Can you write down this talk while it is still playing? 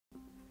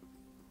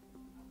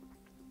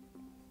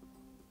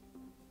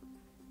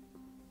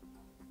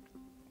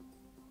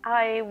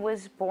I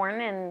was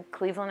born in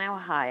Cleveland,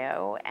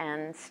 Ohio,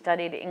 and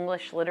studied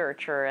English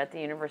literature at the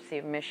University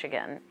of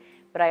Michigan,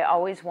 but I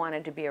always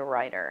wanted to be a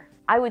writer.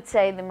 I would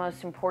say the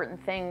most important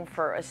thing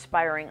for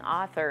aspiring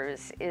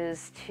authors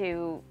is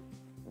to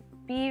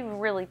be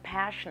really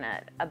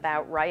passionate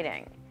about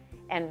writing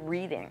and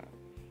reading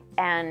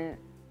and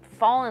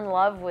fall in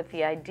love with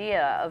the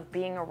idea of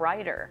being a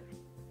writer.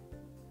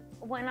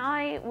 When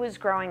I was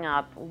growing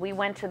up, we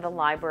went to the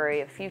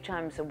library a few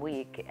times a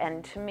week,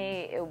 and to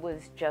me it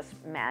was just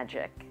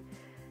magic.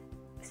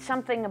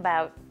 Something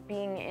about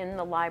being in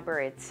the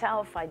library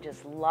itself, I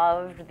just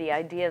loved the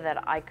idea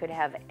that I could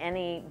have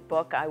any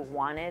book I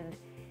wanted,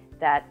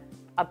 that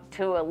up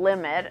to a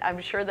limit.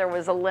 I'm sure there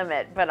was a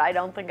limit, but I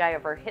don't think I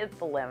ever hit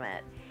the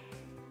limit.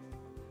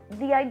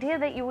 The idea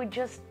that you would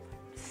just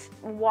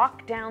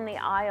walk down the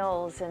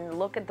aisles and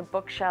look at the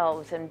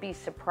bookshelves and be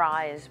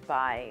surprised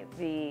by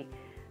the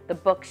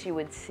books you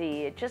would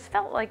see, it just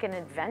felt like an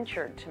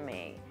adventure to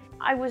me.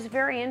 I was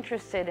very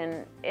interested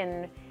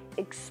in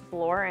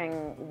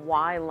exploring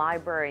why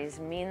libraries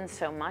mean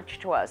so much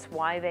to us,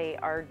 why they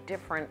are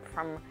different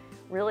from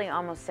really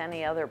almost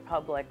any other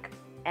public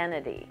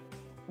entity.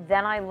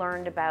 Then I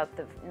learned about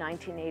the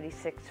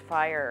 1986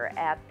 fire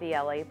at the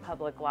LA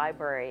Public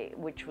Library,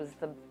 which was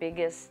the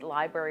biggest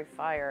library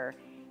fire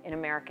in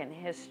American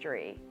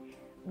history.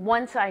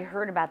 Once I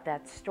heard about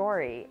that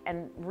story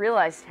and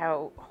realized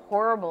how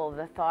horrible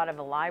the thought of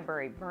a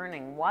library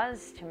burning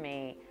was to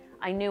me,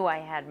 I knew I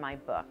had my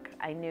book.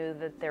 I knew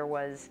that there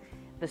was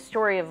the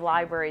story of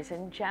libraries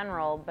in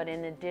general, but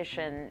in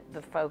addition,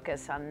 the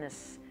focus on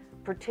this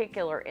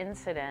particular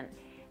incident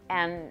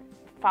and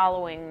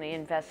following the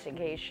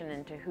investigation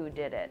into who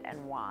did it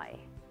and why.